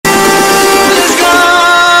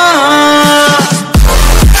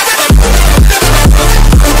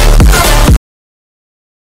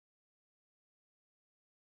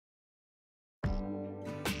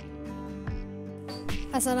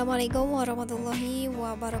Assalamualaikum warahmatullahi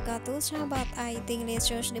wabarakatuh. Sahabat Ayu Ting-Ting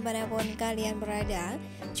dimanapun kalian berada,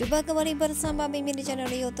 jumpa kembali bersama Mimin di channel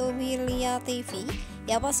YouTube Hilya TV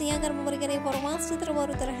yang pastinya akan memberikan informasi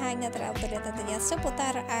terbaru, terhangat, terupdate tentunya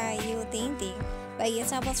seputar Ayu Ting-Ting. Bagi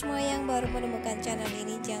sahabat semua yang baru menemukan channel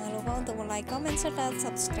ini, jangan lupa untuk like, komen, serta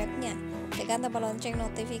subscribe-nya. Tekan tombol lonceng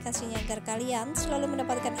notifikasinya agar kalian selalu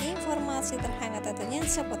mendapatkan informasi terhangat tentunya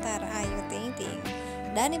seputar Ayu Ting-Ting.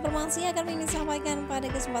 Dan informasi yang akan Mimin sampaikan pada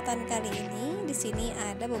kesempatan kali ini, di sini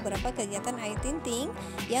ada beberapa kegiatan Ayu Ting-Ting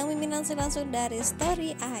yang Mimin langsung dari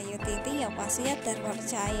story Ayu Ting-Ting yang pastinya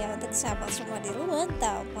terpercaya untuk sahabat semua di rumah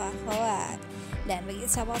tanpa hoax. Dan bagi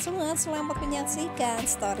sahabat semua, selamat menyaksikan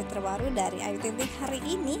story terbaru dari Ayu Ting-Ting hari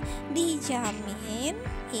ini. Dijamin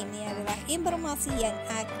ini adalah informasi yang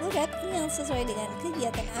akurat yang sesuai dengan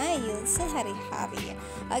kegiatan Ayu sehari-hari.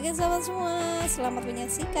 Oke sahabat semua, selamat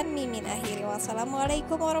menyaksikan. Mimin akhiri,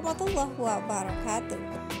 wassalamualaikum warahmatullahi wabarakatuh.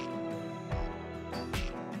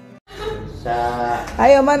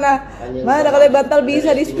 Ayo mana kalau bantal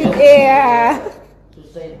bisa di speed ya.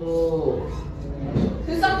 Susah itu.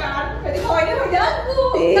 Susah kan? Jadi kawannya mau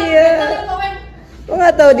jago. Iya. Lo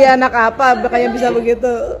nggak tahu dia anak apa, makanya bisa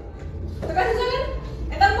begitu. Itu kan susah kan?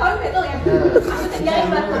 Entar kawan betul ya. Aku tinggalin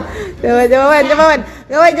bantal. Coba Wan.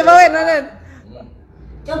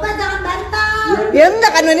 Coba jangan bantal. Ya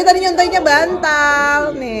enggak kan, ini tadi nyontohnya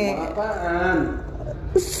bantal nih. Apaan?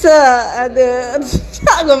 Aduh,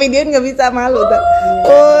 gue videoin nggak bisa, malu tuh.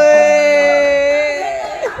 Woi,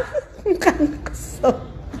 kan kesel.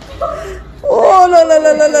 Oh, lo.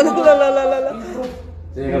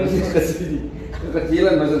 Saya nggak bisa ke sini.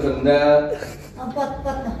 Kekecilan masuk sendal.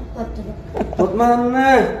 Pot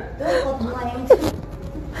mana?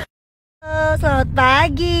 Selamat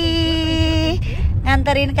pagi.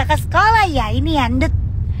 Nganterin kakak sekolah ya, ini ya, Ndut,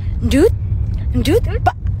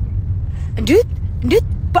 Pak. Ndut,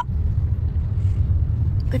 Pak.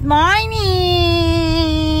 Good morning.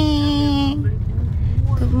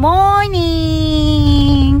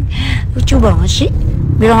 Lucu banget sih.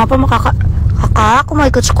 Bilang apa sama kakak? Kakak, aku mau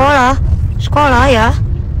ikut sekolah. Sekolah ya.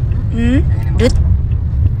 Ndut.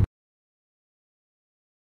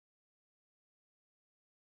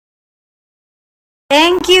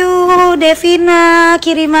 Thank you Devina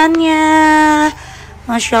kirimannya.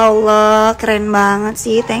 Masya Allah, keren banget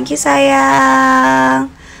sih. Thank you sayang.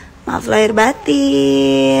 Maaf lahir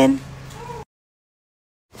batin.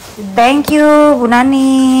 Thank you Bu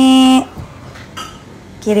Nani.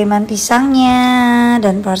 Kiriman pisangnya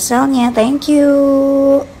dan parcelnya. Thank you.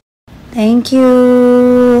 Thank you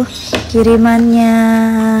kirimannya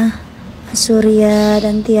Surya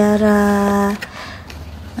dan Tiara.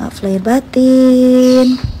 Maaf lahir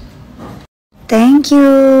batin. Thank you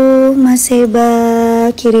Mas Seba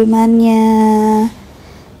kirimannya.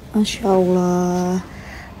 Masya Allah.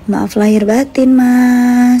 Maaf lahir batin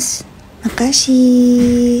Mas.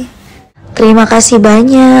 Makasih. Terima kasih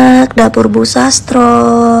banyak Dapur Bu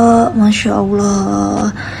Sastro. Masya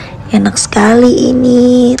Allah, enak sekali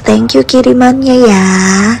ini. Thank you kirimannya ya.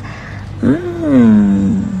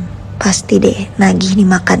 Pasti deh nagih nih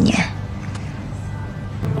makannya.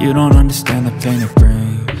 You don't understand the pain it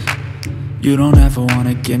brings. You don't ever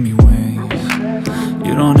wanna give me wings.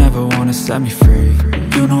 You don't ever wanna set me free.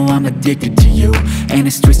 You know I'm addicted to you, and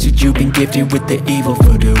it's twisted, you've been gifted with the evil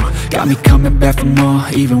voodoo. Got me coming back for more,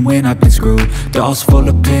 even when I've been screwed. Dolls full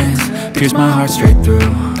of pins, pierce my heart straight through.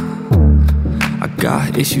 I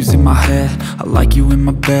got issues in my head, I like you in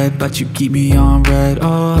my bed, but you keep me on red.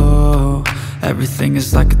 Oh, everything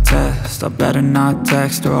is like a test, I better not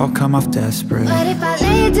text or I'll come off desperate. But if I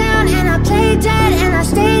lay down and I play dead and I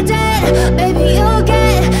stay dead, baby you'll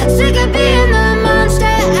get sick of being the monster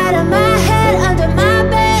out of my head, under my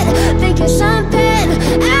bed, thinking something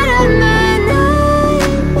out of my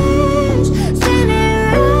nightmares,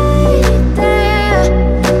 standing right there.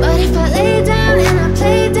 But if I lay down and I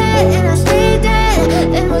play dead and I stay dead,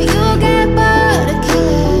 then will you get bored of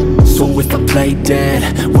killing? So if I play dead,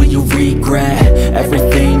 will you regret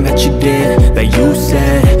everything that you did, that you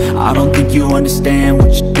said? I don't think you understand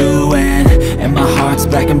what you're doing, and my heart's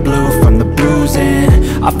black and blue from the bruising.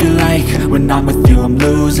 I feel like when I'm with you I'm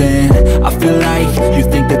losing. I feel like you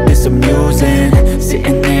think that this amusing,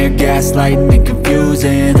 sitting there gaslighting and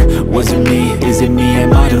confusing. Was it me? Is it me?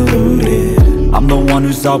 Am I deluded? I'm the one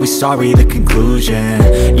who's always sorry, the conclusion.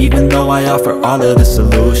 Even though I offer all of the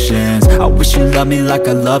solutions, I wish you loved me like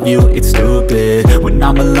I love you, it's stupid. When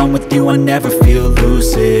I'm alone with you I never feel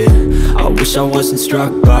lucid. I wish I wasn't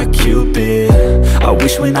struck by Cupid. I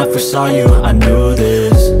wish when I first saw you I knew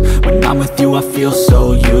this. When I'm with you I feel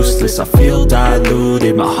so useless, I feel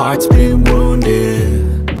diluted, my heart's been wounded.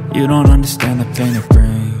 You don't understand the pain it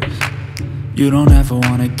brings. You don't ever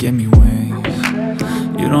wanna give me wings.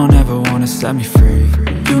 You don't ever wanna set me free.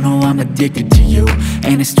 You know I'm addicted to you,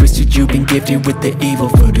 and it's twisted, you've been gifted with the evil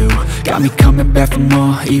voodoo. Got me coming back for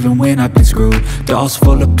more, even when I've been screwed. Dolls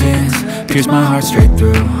full of pins, pierce my heart straight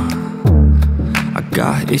through. I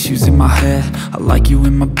got issues in my head, I like you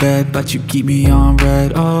in my bed, but you keep me on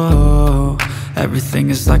red. Oh, everything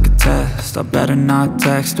is like a test, I better not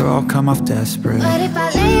text or I'll come off desperate. But if I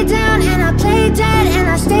lay down and I play dead and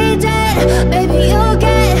I stay dead, baby, you'll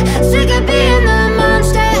get sick of being the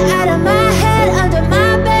monster out of my head, under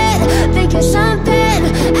my bed. Think you're something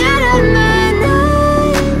out of my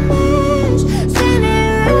nightmares,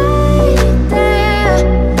 standing right there.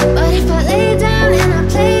 But if I lay down and I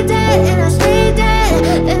play dead and I stay dead,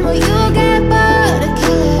 then will you get bored of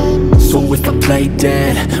killing? So if I play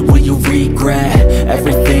dead, will you regret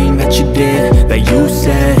everything that you did, that you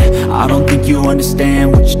said? I don't think you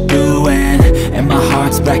understand what you're doing, and my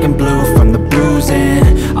heart's black and blue from the bruising.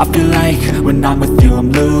 I feel like when I'm with you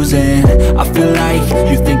I'm losing. I feel like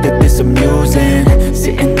you think that this amusing,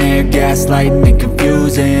 sitting there gaslighting and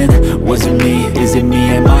confusing. Was it me? Is it me?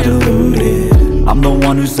 Am I deluded? I'm the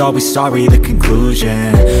one who's always sorry, the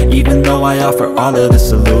conclusion, even though I offer all of the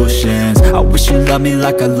solutions. I wish you loved me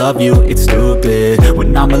like I love you, it's stupid.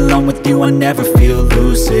 When I'm alone with you I never feel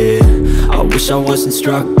lucid. I wish I wasn't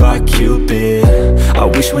struck by Cupid. I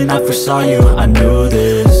wish when I first saw you I knew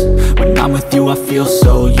this. When I'm with you I feel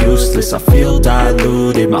so useless, I feel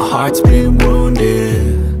diluted, my heart's been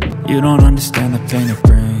wounded. You don't understand the pain it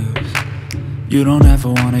brings. You don't ever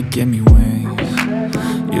wanna give me wings.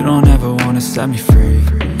 You don't ever wanna set me free.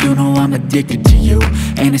 You know I'm addicted to you,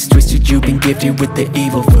 and it's twisted, you've been gifted with the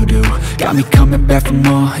evil voodoo. Got me coming back for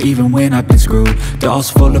more, even when I've been screwed. Dolls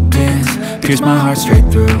full of pins, pierce my heart straight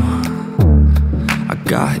through. I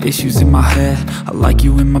got issues in my head, I like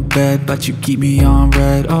you in my bed, but you keep me on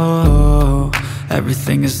red. Oh,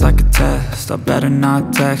 everything is like a test, I better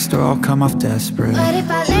not text or I'll come off desperate. But if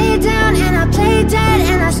I lay down and I play dead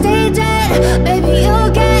and I stay dead, baby, you'll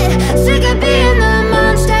get sick of being the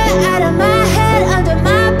monster out of my head, under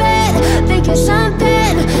my bed. Think you're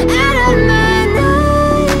something out of my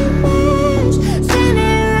nightmares,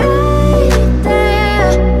 standing right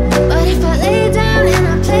there. But if I lay down and I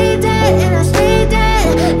play dead and I stay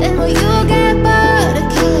dead, then will you get bored of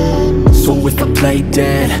killing? So if I play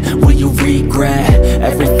dead, will you regret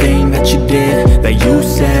everything that you did, that you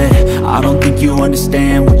said? I don't think you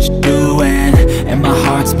understand what you're doing, and my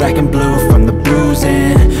heart's black and blue from the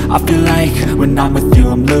bruising. I feel like when I'm with you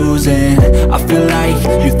I'm losing. I feel like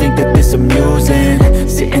you think that this amusing,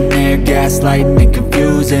 sitting there gaslighting and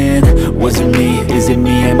confusing. Was it me? Is it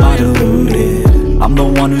me? Am I deluded? I'm the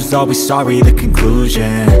one who's always sorry, the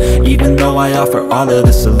conclusion, even though I offer all of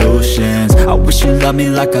the solutions. I wish you loved me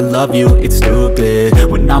like I love you, it's stupid.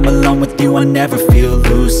 When I'm alone with you I never feel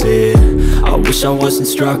lucid. I wish I wasn't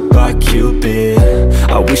struck by Cupid.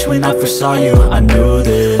 I wish when I first saw you I knew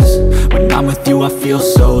this. When I'm with you I feel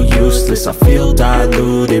so useless, I feel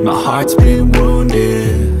diluted, my heart's been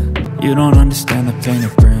wounded. You don't understand the pain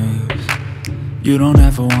it brings. You don't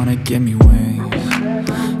ever wanna give me wings.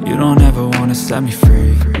 You don't ever wanna set me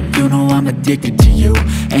free. You know I'm addicted to you,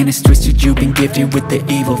 and it's twisted, you've been gifted with the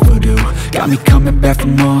evil voodoo. Got me coming back for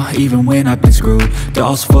more, even when I've been screwed.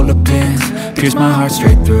 Dolls full of pins, pierce my heart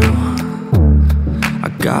straight through. I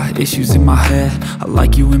got issues in my head, I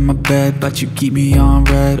like you in my bed, but you keep me on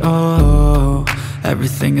red. Oh,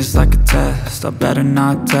 everything is like a test, I better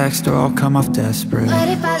not text or I'll come off desperate. But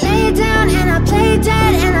if I lay down and I play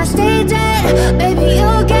dead and I